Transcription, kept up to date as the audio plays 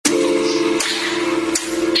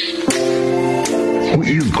Who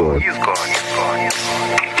is God?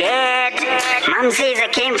 Dad, Mom says I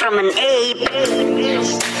came from an ape.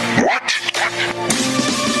 What?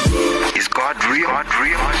 Is God real?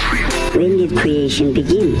 When did creation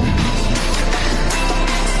begin?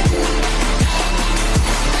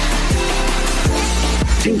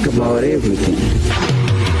 Think about everything.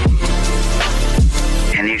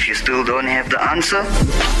 And if you still don't have the answer,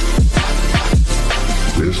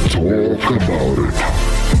 let's talk about it.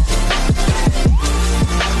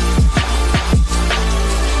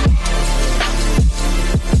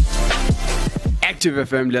 Active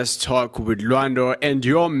FM, let's talk with Luando and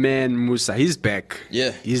your man Musa. He's back.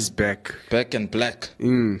 Yeah. He's back. Back and black.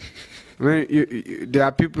 There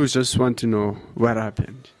are people who just want to know what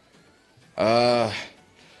happened. I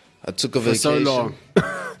took a For vacation. so long.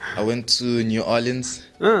 I went to New Orleans.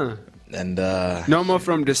 And no more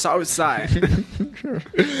from the south side.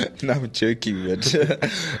 No, I'm joking, but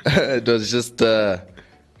it was just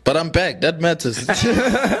but I'm back. That matters.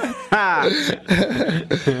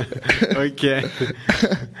 Okay.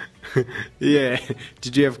 Yeah.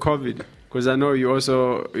 Did you have COVID? Because I know you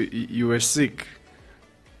were sick.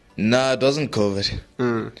 Nah, it wasn't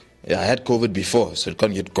COVID. Yeah, I had COVID before, so it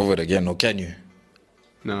can't get COVID again, or can you?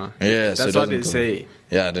 No. Yeah, so that's it what they wasn't COVID. say.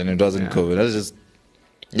 Yeah, then it wasn't COVID. That was just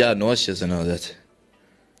nauseous and all that.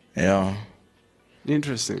 Yeah.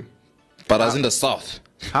 Interesting. But I was in the south.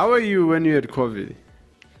 How were you when you had COVID?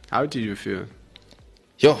 How did you feel?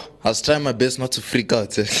 Yo, I was trying my best not to freak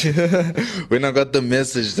out. When I got the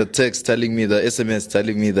message, the text telling me, the SMS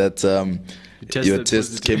telling me that your test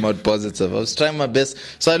positive. came out positive. I was trying my best.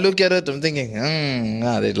 So I look at it, I'm thinking,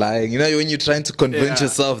 they're lying. You know, when you're trying to convince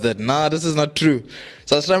yourself that, this is not true.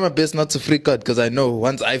 So I was trying my best not to freak out because I know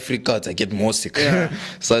once I freak out, I get more sick. Yeah.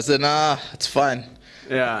 So I said, it's fine.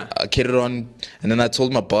 Yeah. I carried on, and then I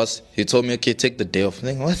told my boss. He told me, okay, take the day off. I'm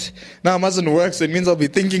thinking, what? It mustn't work, so it means I'll be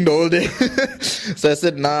thinking the whole day. So I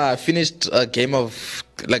said, I finished a game of,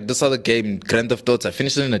 this other game, Grand Theft Auto. I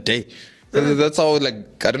finished it in a day. So that's how, I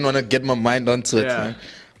didn't want to get my mind onto it. Yeah. Man.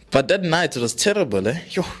 But that night, it was terrible, eh?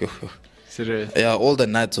 Serious? Yeah, all the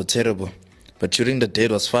nights were terrible. But during the day,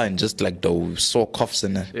 it was fine, just the sore coughs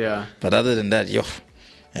and that. Yeah. But other than that,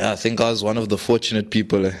 I think I was one of the fortunate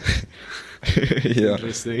people. Yeah.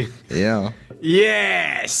 Interesting. Yeah.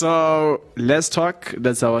 Yeah. So let's talk.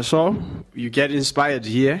 That's our show. You get inspired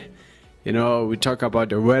here. You know, we talk about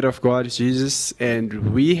the Word of God, Jesus,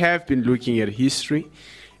 and we have been looking at history.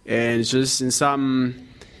 And just in some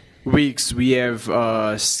weeks, we have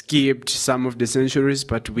skipped some of the centuries,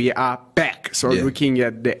 but we are back. So looking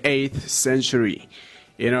at the 8th century.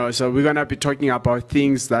 You know, so we're going to be talking about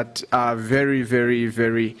things that are very, very,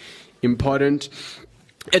 very important.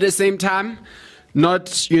 At the same time, not,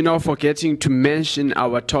 forgetting to mention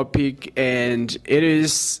our topic, and it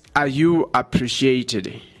is, are you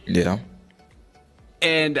appreciated? Yeah.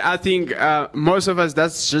 And I think most of us,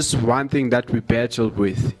 that's just one thing that we battle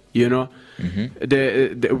with,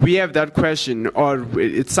 Mm-hmm. We have that question, or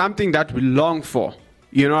it's something that we long for.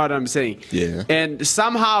 You know what I'm saying? Yeah. And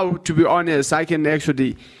somehow, to be honest, I can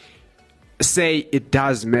actually say it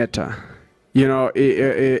does matter.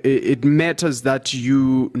 It matters that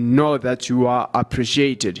you know that you are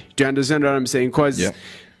appreciated. Do you understand what I'm saying? Because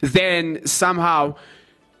then somehow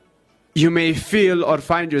you may feel or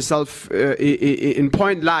find yourself in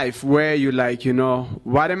point life where you're like,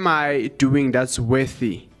 what am I doing that's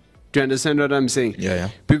worthy? Do you understand what I'm saying? Yeah.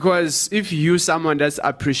 Because if you're someone that's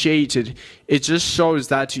appreciated, it just shows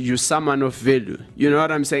that you're someone of value. You know what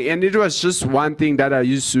I'm saying? And it was just one thing that I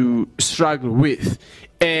used to struggle with.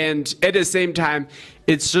 And at the same time,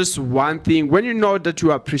 it's just one thing. When you know that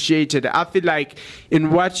you are appreciated, I feel like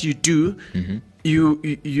in what you do,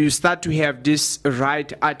 you start to have this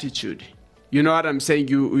right attitude. You know what I'm saying?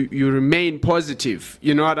 You remain positive.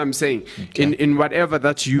 You know what I'm saying? Okay. In whatever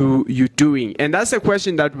that you're doing. And that's a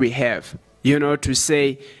question that we have, to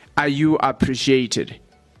say, are you appreciated?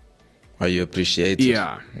 Are you appreciated?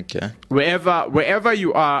 Yeah. Okay. Wherever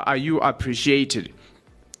you are you appreciated?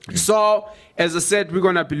 So, as I said, we're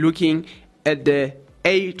going to be looking at the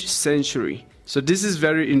 8th century. So this is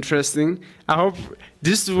very interesting. I hope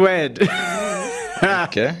this word...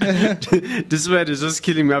 Okay. This word is just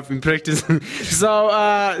killing me. I've been practicing. So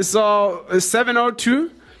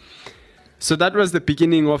 702. So that was the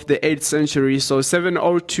beginning of the 8th century. So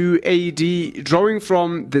 702 AD, drawing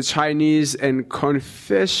from the Chinese and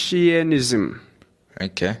Confucianism.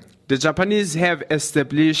 Okay. The Japanese have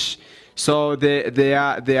established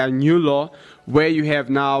their new law, where you have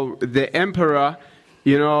now the emperor,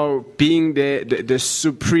 being the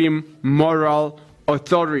supreme moral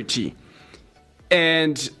authority.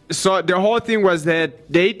 And so the whole thing was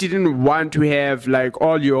that they didn't want to have like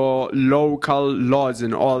all your local laws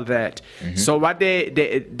and all that. So what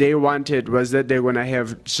they wanted was that they're gonna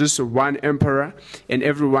have just one emperor, and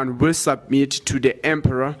everyone will submit to the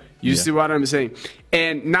emperor. You see what I'm saying?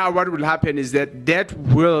 And now what will happen is that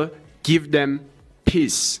will give them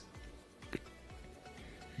peace.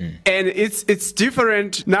 And it's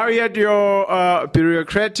different. Now you had your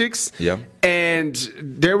bureaucratics, and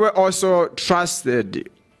they were also trusted.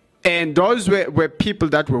 And those were people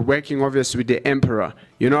that were working obviously with the emperor.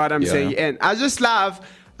 You know what I'm saying? And I just love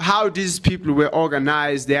how these people were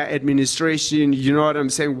organized, their administration, you know what I'm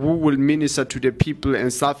saying, who will minister to the people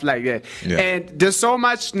and stuff like that. And there's so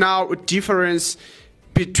much now difference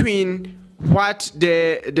between what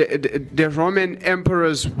the Roman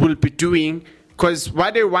emperors will be doing. Because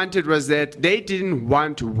what they wanted was that they didn't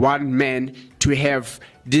want one man to have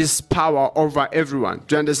this power over everyone.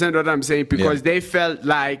 Do you understand what I'm saying? Because they felt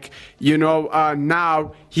like,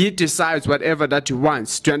 now he decides whatever that he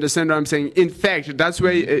wants. Do you understand what I'm saying? In fact, that's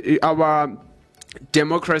where our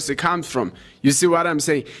democracy comes from. You see what I'm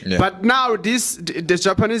saying? But now the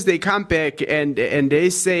Japanese, they come back and they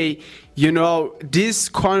say, this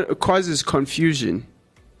causes confusion.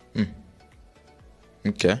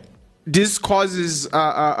 Okay. This causes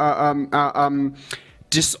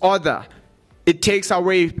disorder. It takes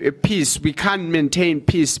away peace. We can't maintain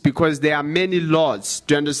peace because there are many laws.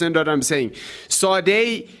 Do you understand what I'm saying? So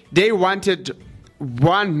they wanted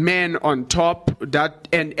one man on top,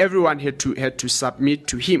 and everyone had to submit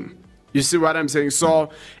to him. You see what I'm saying? So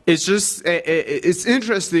it's just it's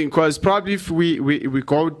interesting because probably if we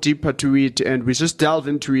go deeper to it and we just delve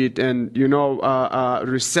into it and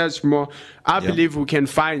research more, I believe we can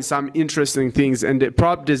find some interesting things, and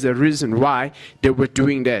probably there's a reason why they were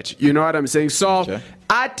doing that. You know what I'm saying? So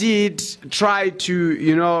I did try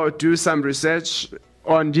to do some research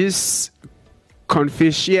on this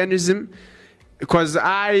Confucianism. Because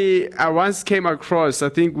I once came across, I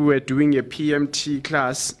think we were doing a PMT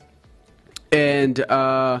class, and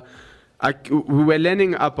we were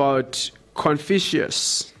learning about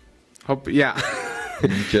Confucius. So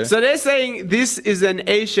they're saying this is an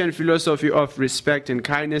Asian philosophy of respect and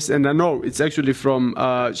kindness, and I know it's actually from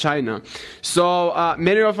China. So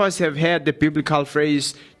many of us have heard the biblical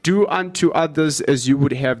phrase, do unto others as you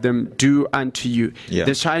would have them do unto you.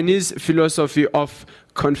 The Chinese philosophy of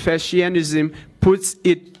Confucianism puts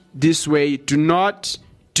it this way: do not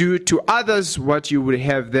do to others what you would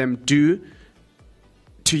have them do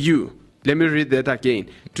to you. Let me read that again.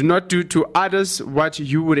 Do not do to others what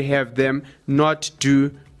you would have them not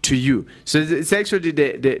do to you. So it's actually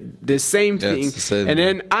the same thing. It's the same. And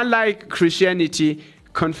then unlike Christianity,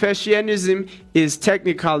 Confucianism is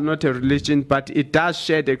technical, not a religion, but it does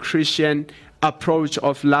share the Christian approach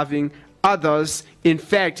of loving others. In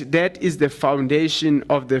fact, that is the foundation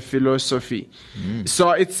of the philosophy.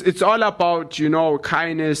 So it's all about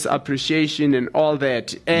kindness, appreciation, and all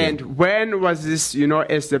that. And when was this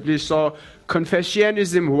established? So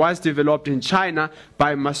Confucianism was developed in China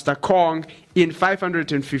by Master Kong in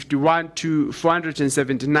 551 to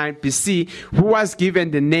 479 BC, who was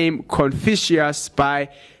given the name Confucius by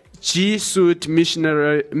Jesuit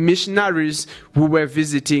missionaries who were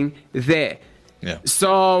visiting there.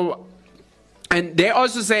 So, and they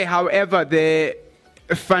also say, however, the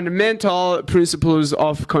fundamental principles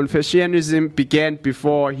of Confucianism began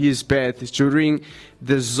before his birth, during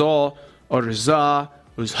the Zhou or Zha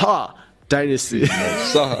dynasty.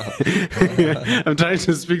 I'm trying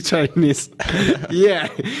to speak Chinese.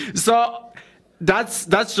 So that's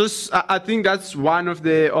just, I think that's one of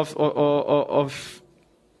the of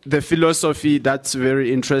the philosophy that's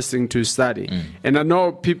very interesting to study. And I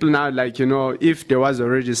know people now, like, if there was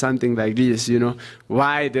already something like this,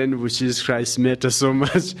 why then would Jesus Christ matter so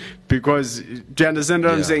much? Because, do you understand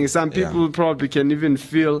what I'm saying? Some people probably can even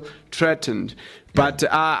feel threatened. But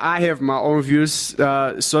I have my own views.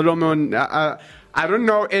 Solomon, I don't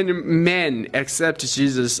know any man except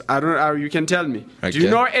Jesus. I don't. You can tell me. Do you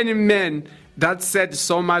know any man that said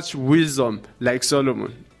so much wisdom like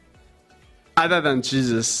Solomon? Other than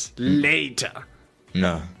Jesus later.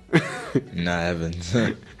 No. No, I haven't.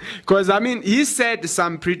 Because, he said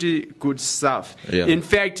some pretty good stuff. In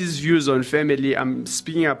fact, his views on family, I'm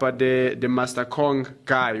speaking about the Master Kong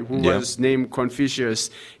guy who was named Confucius.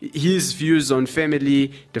 His views on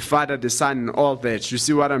family, the father, the son, and all that. You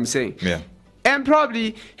see what I'm saying? And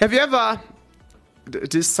probably, have you ever...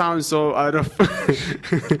 This sounds so out of...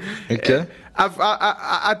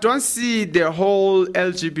 I don't see the whole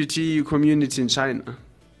LGBT community in China.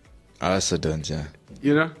 I also don't, I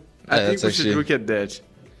think we should look at that.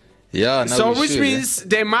 Yeah, now So we which should, means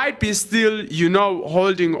they might be still,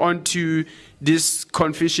 holding on to this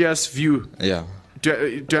Confucius view. Yeah.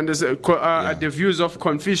 To understand the views of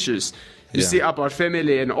Confucius, you Yeah. see, about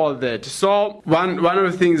family and all that. So one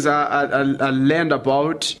of the things I learned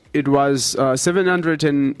about, it was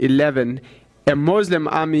 711, a Muslim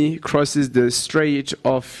army crosses the Strait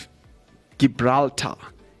of Gibraltar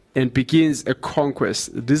and begins a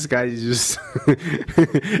conquest. This guy is just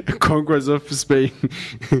a conquest of Spain.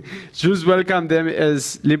 Jews welcome them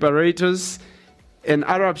as liberators. An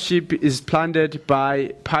Arab ship is plundered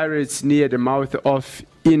by pirates near the mouth of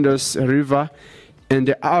Indus River, and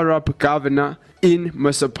the Arab governor in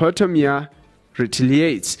Mesopotamia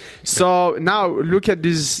retaliates. So now look at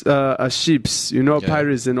these ships,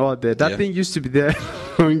 pirates and all that. That thing used to be there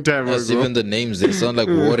a long time That's ago. even the names. They sound like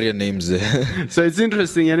warrior names there. So it's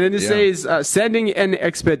interesting. And then it says, sending an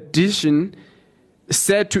expedition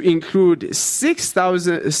said to include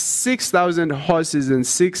 6,000 horses and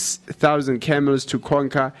 6,000 camels to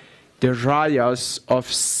conquer the Rayas of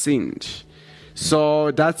Sind.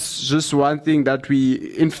 So that's just one thing that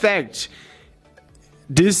in fact,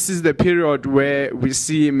 this is the period where we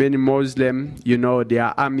see many Muslim,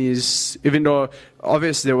 their armies, even though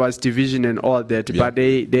obviously there was division and all that, but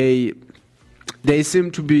they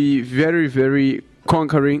seem to be very, very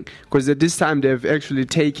conquering, because at this time they've actually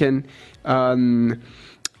taken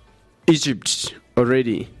Egypt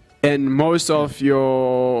already, and most of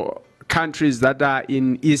your countries that are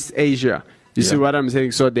in East Asia. You see what I'm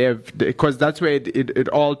saying? So because that's where it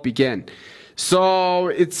all began. So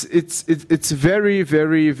it's very,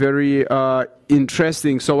 very, very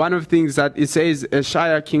interesting. So one of the things that it says, a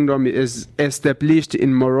Shia kingdom is established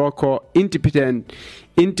in Morocco, independent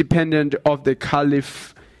of the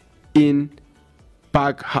Caliph in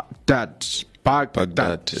Baghdad.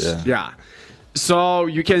 Yeah. So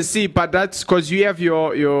you can see, but that's because you have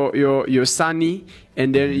your Sunni,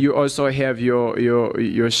 and then you also have your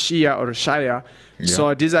Shia or Shia.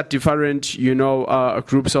 So these are different,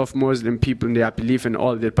 groups of Muslim people in their belief and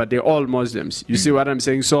all that, but they're all Muslims. You see what I'm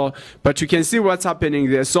saying? So, but you can see what's happening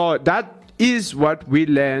there. So that is what we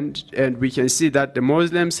learned, and we can see that the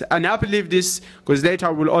Muslims, and I believe this because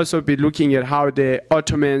later we'll also be looking at how the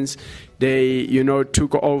Ottomans, they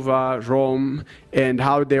took over Rome, and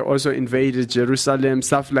how they also invaded Jerusalem,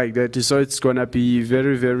 stuff like that. So it's gonna be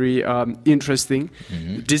very, very interesting.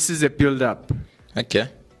 This is a build-up. Okay.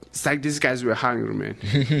 It's like these guys were hungry, man.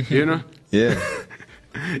 Yeah.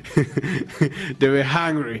 They were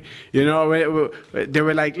hungry. They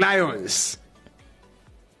were like lions.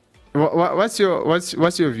 What's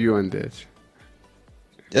your view on that?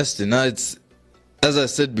 Yes, it's, as I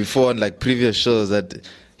said before on like previous shows, that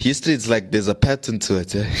history is like there's a pattern to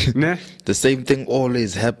it. Nah? The same thing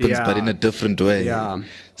always happens, but in a different way. Yeah.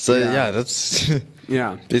 So that's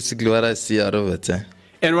basically what I see out of it.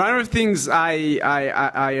 And one of the things I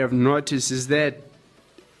have noticed is that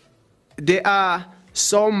there are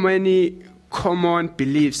so many common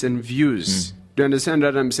beliefs and views. Do you understand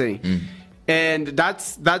what I'm saying? And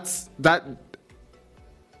that's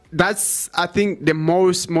I think the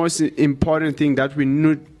most important thing that we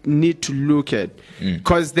need to look at,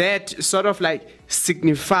 because that sort of like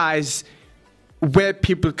signifies where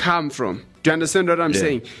people come from. Do you understand what I'm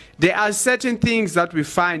saying? There are certain things that we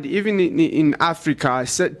find even in Africa,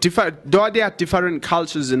 though there are different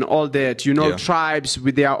cultures and all that, tribes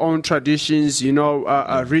with their own traditions,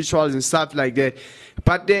 rituals and stuff like that.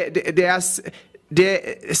 But there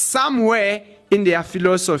somewhere in their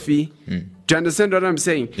philosophy, do you understand what I'm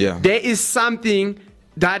saying? Yeah. There is something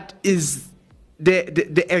that is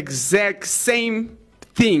the exact same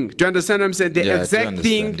thing. Do you understand what I'm saying? The exact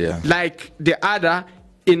thing like the other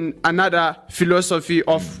in another philosophy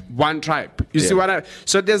of one tribe. You see what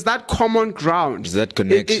so there's that common ground. There's that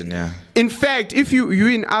connection, In fact, if you're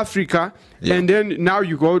in Africa and then now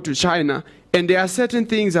you go to China, and there are certain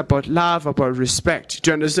things about love, about respect.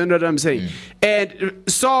 Do you understand what I'm saying? And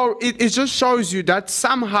so it just shows you that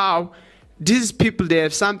somehow these people, they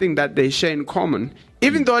have something that they share in common.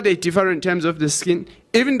 Even though they differ in terms of the skin,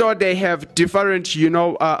 even though they have different,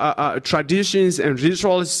 traditions and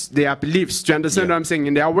rituals, their beliefs. Do you understand what I'm saying?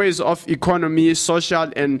 And their ways of economy,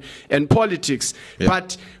 social, and politics.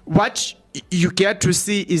 But what you get to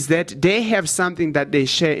see is that they have something that they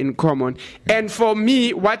share in common. And for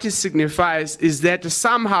me, what it signifies is that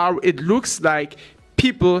somehow it looks like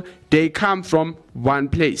people, they come from one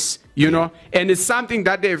place, and it's something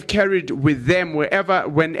that they've carried with them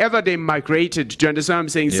whenever they migrated. Do you understand what I'm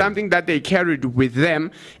saying? Something that they carried with them,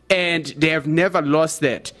 and they have never lost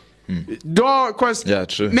that. Though, because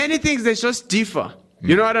many things, they just differ.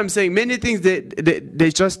 You know what I'm saying? Many things,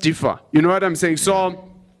 they just differ. You know what I'm saying? So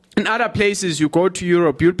in other places you go to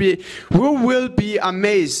Europe, you will be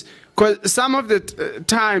amazed, because some of the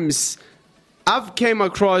times I've came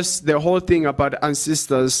across the whole thing about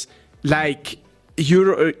ancestors, like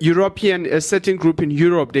European, a certain group in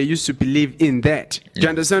Europe, they used to believe in that. Do you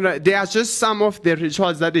understand? There are just some of the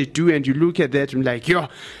rituals that they do, and you look at that and like, yo,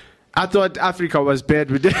 I thought Africa was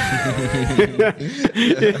bad with it.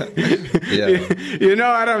 You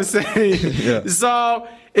know what I'm saying? So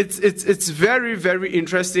it's very, very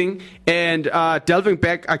interesting. And delving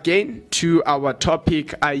back again to our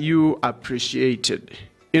topic, are you appreciated?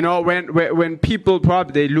 You know, when people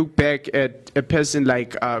probably they look back at a person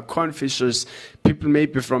like Confucius, people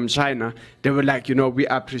maybe from China, they were like, you know, we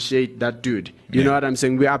appreciate that dude. You know what I'm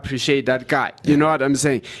saying? We appreciate that guy. You know what I'm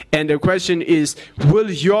saying? And the question is, will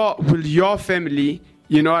your family,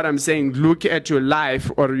 you know what I'm saying, look at your life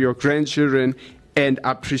or your grandchildren and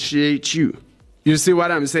appreciate you? You see what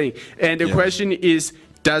I'm saying? And the question is,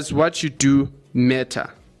 does what you do matter?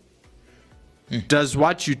 Does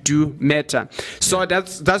what you do matter? So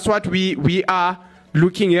that's what we are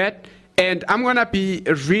looking at. And I'm going to be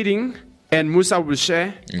reading, and Musa will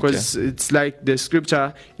share, because it's like the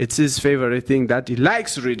scripture, it's his favorite thing that he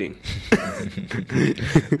likes reading.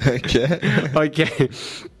 Okay.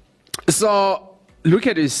 So look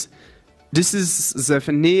at this. This is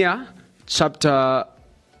Zephaniah chapter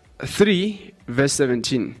 3, verse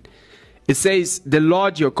 17. It says, the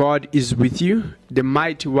Lord your God is with you, the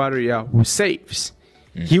mighty warrior who saves.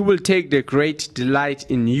 He will take the great delight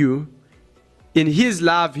in you. In his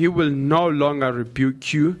love, he will no longer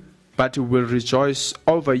rebuke you, but will rejoice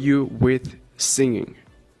over you with singing.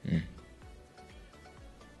 Do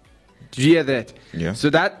you hear that? Yeah. So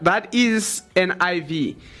that is an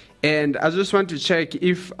IV. And I just want to check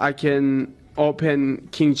if I can open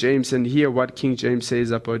King James and hear what King James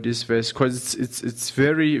says about this verse, because it's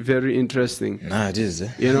very, very interesting. Nah, it is.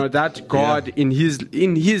 You know that God in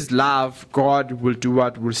his love, God will do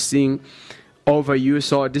what? Will sing over you.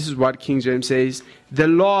 So this is what King James says: the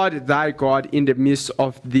Lord thy God in the midst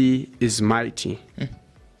of thee is mighty.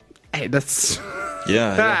 Hey, that's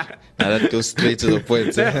Now that goes straight to the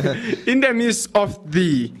point. in the midst of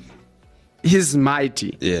thee, he's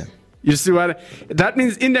mighty. Yeah. You see what that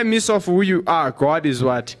means? In the midst of who you are, God is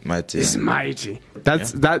what? Mighty. Is mighty.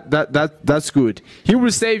 That's good. He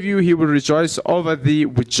will save you. He will rejoice over thee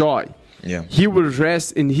with joy. Yeah. He will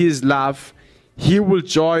rest in his love. He will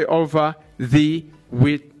joy over thee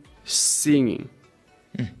with singing.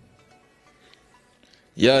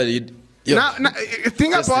 Now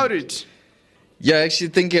Think about it. Yeah, actually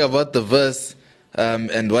thinking about the verse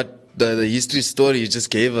and what the history story you just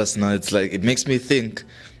gave us now, it's like, it makes me think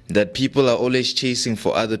that people are always chasing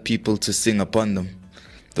for other people to sing upon them.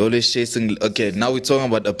 They're always chasing, okay, now we're talking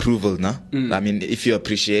about approval now. I mean, if you're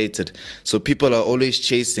appreciated. So people are always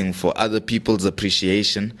chasing for other people's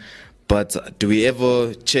appreciation. But do we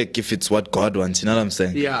ever check if it's what God wants? You know what I'm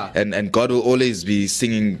saying? Yeah. And God will always be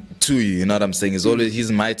singing to you. You know what I'm saying?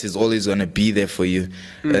 His might is always going to be there for you.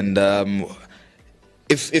 And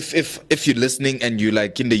if you're listening and you're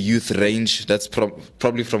like in the youth range, that's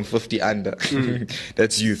probably from 50 under.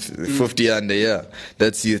 That's youth. 50 under, yeah.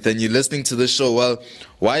 That's youth. And you're listening to the show. Well,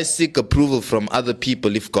 why seek approval from other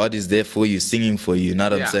people if God is there for you, singing for you? You know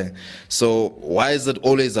what I'm saying? So why is it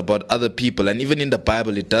always about other people? And even in the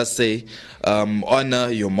Bible, it does say, honor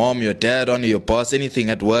your mom, your dad, honor your boss, anything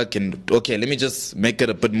at work. And okay, let me just make it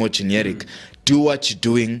a bit more generic. Do what you're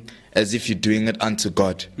doing as if you're doing it unto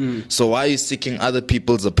God. So why are you seeking other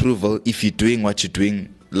people's approval if you're doing what you're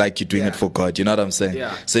doing like you're doing it for God? You know what I'm saying?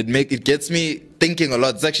 Yeah. So it gets me thinking a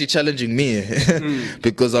lot. It's actually challenging me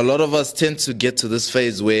because a lot of us tend to get to this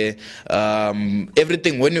phase where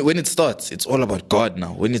everything, when it starts, it's all about God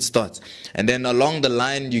now, when it starts. And then along the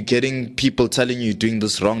line, you're getting people telling you you're doing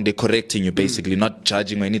this wrong. They're correcting you, basically, not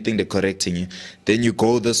judging or anything. They're correcting you. Then you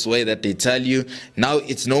go this way that they tell you. Now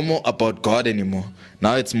it's no more about God anymore.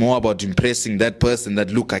 Now it's more about impressing that person that,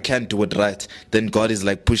 look, I can't do it right. Then God is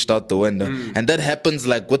like pushed out the window. And that happens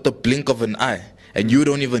like with the blink of an eye. And you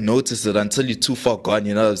don't even notice it until you're too far gone,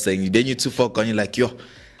 you know what I'm saying? Then you're too far gone, you're like, yo,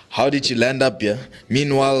 how did you land up here?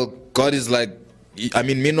 Meanwhile, God is like,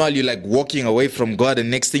 meanwhile you're like walking away from God,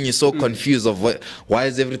 and next thing you're so confused of why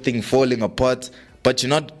is everything falling apart? But you're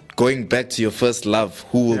not going back to your first love,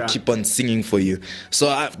 who will keep on singing for you.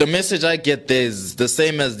 So the message I get there is the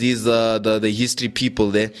same as these the history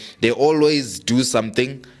people there. They always do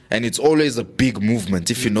something, and it's always a big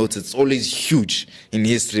movement. If you notice, it's always huge in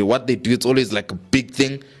history. What they do, it's always like a big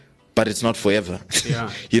thing, but it's not forever.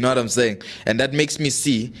 Yeah. You know what I'm saying? And that makes me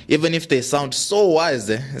see, even if they sound so wise,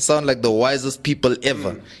 they sound like the wisest people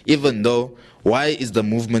ever, even though why is the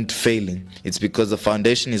movement failing? It's because the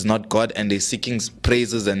foundation is not God, and they're seeking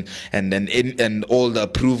praises and all the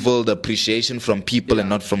approval, the appreciation from people and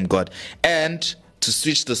not from God. And to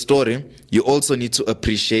switch the story, you also need to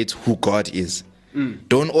appreciate who God is.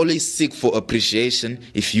 Don't always seek for appreciation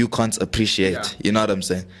if you can't appreciate. Yeah. You know what I'm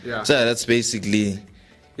saying? Yeah. So that's basically,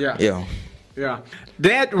 Yeah.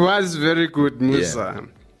 That was very good, Musa.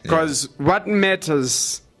 Because what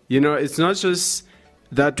matters, it's not just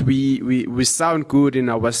that we sound good in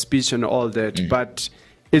our speech and all that, but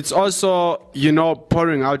it's also,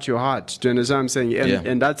 pouring out your heart. Do you understand what I'm saying?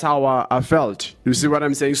 And that's how I felt. You see what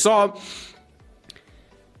I'm saying? So,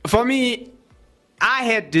 for me, I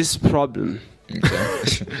had this problem.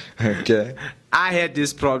 Okay. I had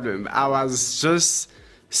this problem. I was just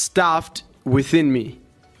stuffed within me.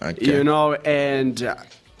 Okay. And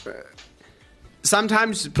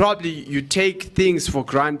sometimes probably you take things for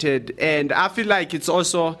granted, and I feel like it's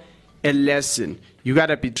also a lesson. You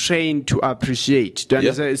gotta be trained to appreciate. Do you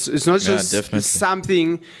understand? It's not just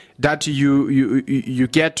something that you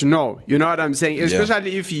get to know. You know what I'm saying?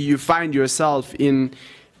 Especially if you find yourself in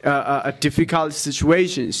difficult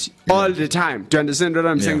situations all the time. Do you understand what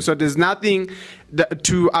I'm saying? So there's nothing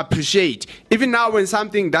to appreciate. Even now, when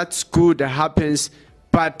something that's good happens,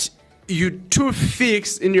 but you're too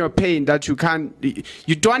fixed in your pain that you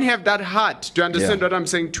don't have that heart. Do you understand what I'm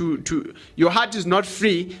saying? Your heart is not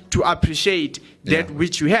free to appreciate that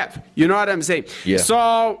which you have. You know what I'm saying?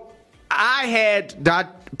 So I had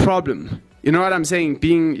that problem. You know what I'm saying?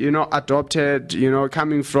 Being, adopted,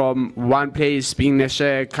 coming from one place, being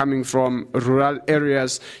Neshe, coming from rural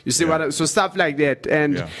areas. You see so stuff like that.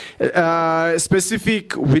 And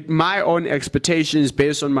specific with my own expectations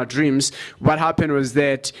based on my dreams, what happened was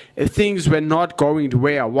that things were not going the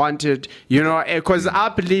way I wanted, because I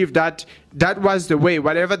believe that was the way,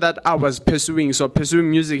 whatever that I was pursuing, so pursuing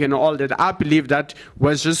music and all that, I believe that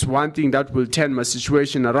was just one thing that will turn my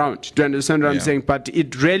situation around. Do you understand what I'm saying? But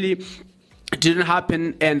it really didn't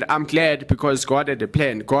happen, and I'm glad because God had a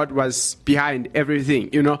plan. God was behind everything,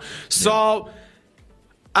 So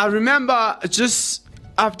I remember just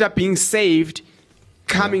after being saved,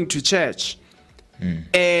 coming to church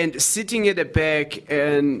and sitting at the back,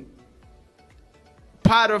 and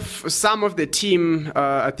part of some of the team,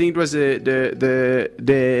 I think it was the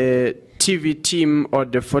TV team or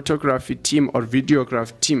the photography team or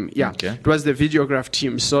videograph team. It was the videograph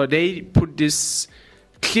team. So they put this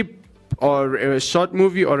clip or a short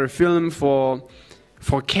movie or a film for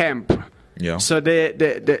camp. So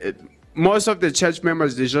the most of the church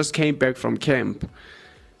members, they just came back from camp.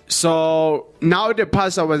 So now the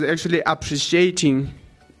pastor was actually appreciating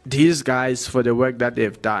these guys for the work that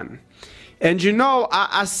they've done. And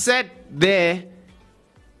I sat there,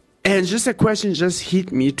 and just a question just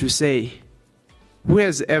hit me to say, who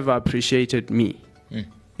has ever appreciated me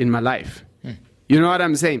in my life? You know what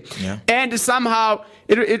I'm saying? And somehow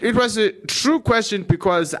it was a true question,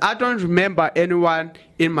 because I don't remember anyone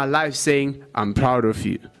in my life saying, I'm proud of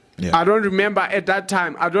you. I don't remember at that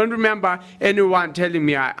time. I don't remember anyone telling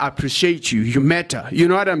me, I appreciate you. You matter. You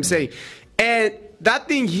know what I'm saying? And that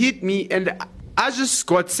thing hit me, and I just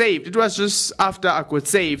got saved. It was just after I got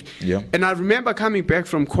saved. And I remember coming back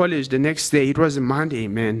from college the next day. It was a Monday,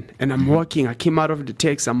 man. And I'm walking. I came out of the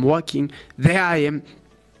text. I'm walking. There I am.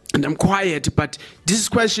 And I'm quiet, but this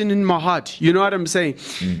question in my heart, you know what I'm saying?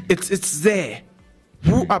 It's there.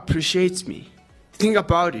 Who appreciates me? Think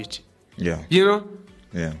about it.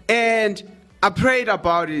 And I prayed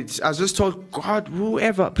about it. I just told God,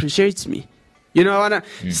 whoever appreciates me. You know what?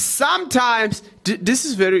 Sometimes, this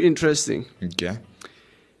is very interesting.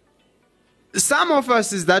 Some of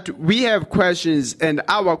us is that we have questions, and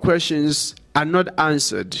our questions are not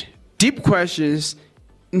answered. Deep questions.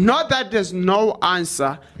 Not that there's no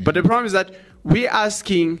answer, but the problem is that we're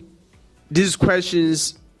asking these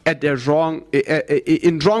questions at the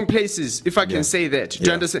in wrong places, if I can say that. Do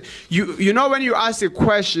you understand? You know, when you ask a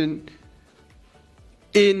question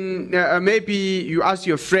in maybe you ask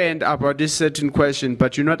your friend about this certain question,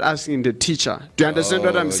 but you're not asking the teacher. Do you understand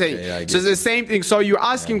what I'm saying? So it's the same thing. So you're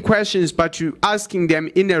asking questions, but you're asking them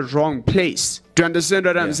in a wrong place. Do you understand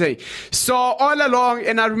what I'm saying? So all along,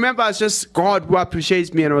 and I remember it's just God who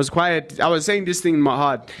appreciates me, and I was quiet. I was saying this thing in my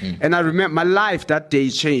heart, and I remember my life that day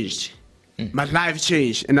changed. My life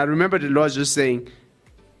changed, and I remember the Lord just saying,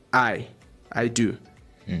 I do.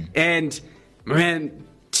 And man,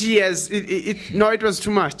 tears, it was too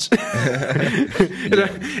much.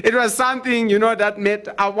 It was something, that meant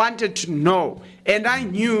I wanted to know. And I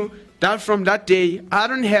knew that from that day, I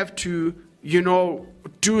don't have to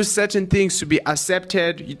do certain things to be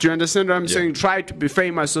accepted. Do you understand what I'm saying? Try to be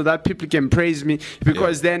famous so that people can praise me,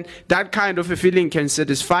 because then that kind of a feeling can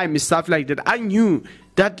satisfy me, stuff like that. I knew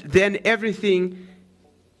that then everything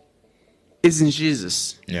is in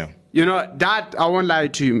Jesus. Yeah. That, I won't lie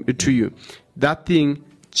to you. That thing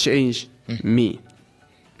changed me.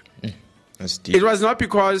 That's deep. It was not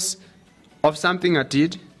because of something I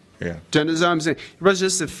did. Yeah. Do you understand what I'm saying? It was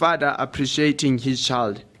just a father appreciating his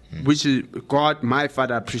child, which is God, my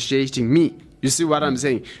father, appreciating me. You see what I'm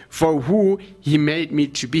saying? For who he made me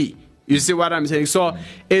to be. You see what I'm saying? So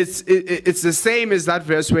it's the same as that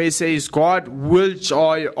verse where it says, God will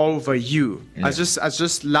joy over you. Yeah. I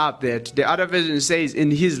just love that. The other version says,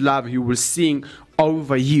 in his love he will sing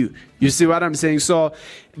over you. You see what I'm saying? So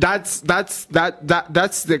that's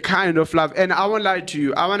the kind of love. And I won't lie to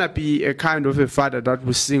you, I want to be a kind of a father that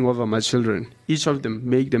will sing over my children. Each of them,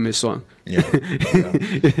 make them a song.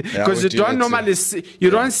 Because you don't normally see,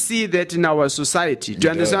 don't see that in our society. Do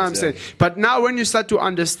you understand what I'm saying? But now when you start to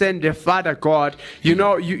understand the Father God,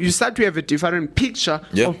 you start to have a different picture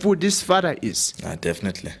of who this Father is.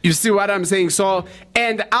 Definitely. You see what I'm saying? So,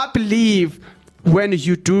 and I believe when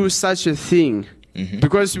you do such a thing,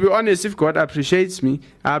 because to be honest, if God appreciates me,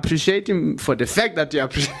 I appreciate him for the fact that he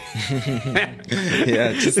appreciates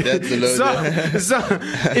just that's alone. So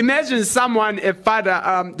imagine someone, a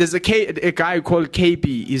father, there's a guy called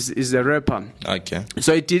KP, is a rapper. Okay.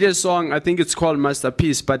 So he did a song, I think it's called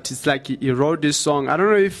Masterpiece, but it's like he wrote this song, I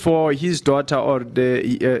don't know if for his daughter or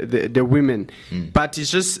the women, but he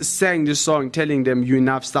just sang this song telling them you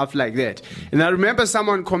enough, stuff like that. And I remember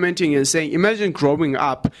someone commenting and saying, imagine growing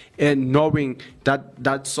up and knowing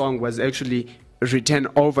that song was actually written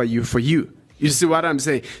over you for you. You see what I'm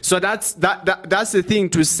saying? So that's the thing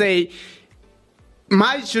to say.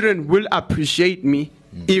 My children will appreciate me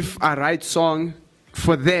if I write song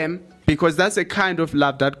for them, because that's a kind of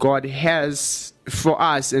love that God has for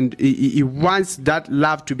us, and he wants that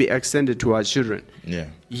love to be extended to our children.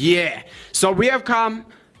 Yeah. So we have come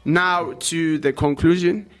now to the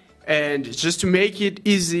conclusion. And just to make it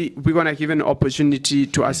easy, we're going to give an opportunity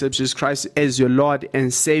to accept Jesus Christ as your Lord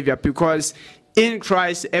and Savior, because in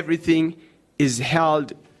Christ everything is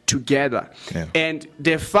held together. And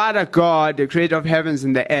the Father God, the creator of heavens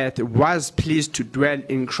and the earth, was pleased to dwell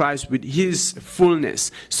in Christ with his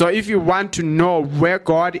fullness. So if you want to know where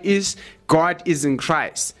God is in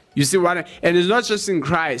Christ. You see what and it's not just in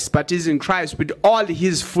Christ, but it's in Christ with all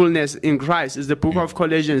his fullness in Christ, as the book of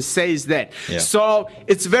Colossians says that. So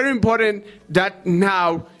it's very important that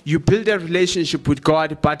now you build a relationship with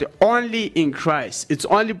God, but only in Christ. It's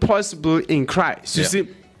only possible in Christ. You see,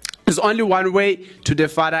 there's only one way to the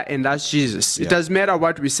Father, and that's Jesus. It doesn't matter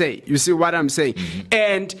what we say. You see what I'm saying?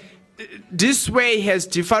 And this way has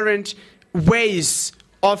different ways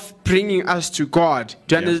of bringing us to God.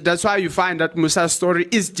 That's why you find that Musa's story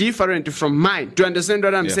is different from mine. Do you understand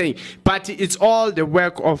what I'm saying? But it's all the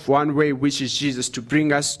work of one way, which is Jesus, to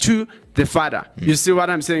bring us to the Father. You see what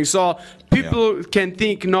I'm saying? So people can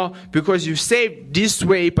think, no, because you saved this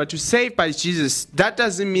way, but you saved by Jesus, that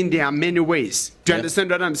doesn't mean there are many ways. Do you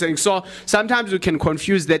understand what I'm saying? So sometimes we can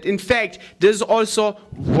confuse that. In fact, there's also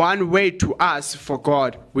one way to us for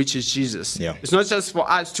God, which is Jesus. It's not just for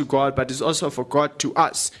us to God, but it's also for God to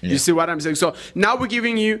us. You see what I'm saying? So now we're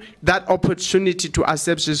giving you that opportunity to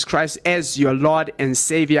accept Jesus Christ as your Lord and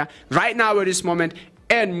Savior right now at this moment,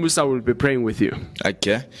 and Musa will be praying with you.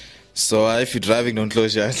 Okay. So if you're driving, don't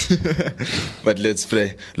close your eyes. But let's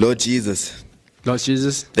pray. Lord Jesus,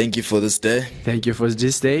 thank you for this day. Thank you for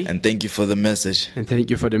this day. And thank you for the message. And thank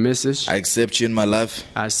you for the message. I accept you in my life.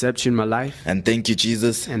 I accept you in my life. And thank you,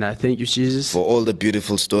 Jesus. And I thank you, Jesus, for all the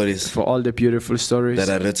beautiful stories. For all the beautiful stories that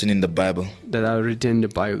are written in the Bible.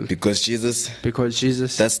 Because Jesus,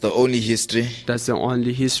 that's the only history. That's the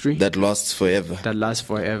only history that lasts forever.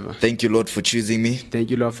 Thank you, Lord, for choosing me. Thank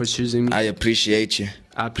you, Lord, for choosing me. I appreciate you.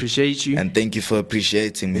 I appreciate you. And thank you for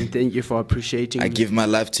appreciating me. And thank you for appreciating me. I give my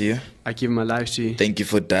life to you. I give my life to you. Thank you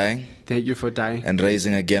for dying. Thank you for dying. And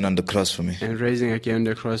rising again on the cross for me. I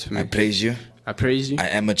praise you. I praise you. I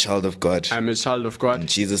am a child of God. I'm a child of God. In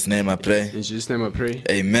Jesus' name I pray. In Jesus' name I pray.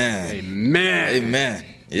 Amen. Amen. Amen.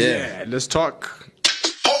 Yeah. Let's talk.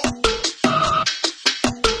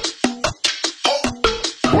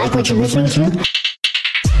 Like what you're listening to?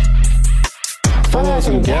 Follow us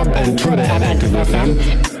on Gab and Twitter at ActiveFM.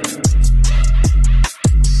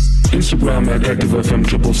 Instagram at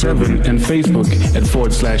ActiveFM777 and Facebook at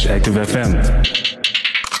 /ActiveFM.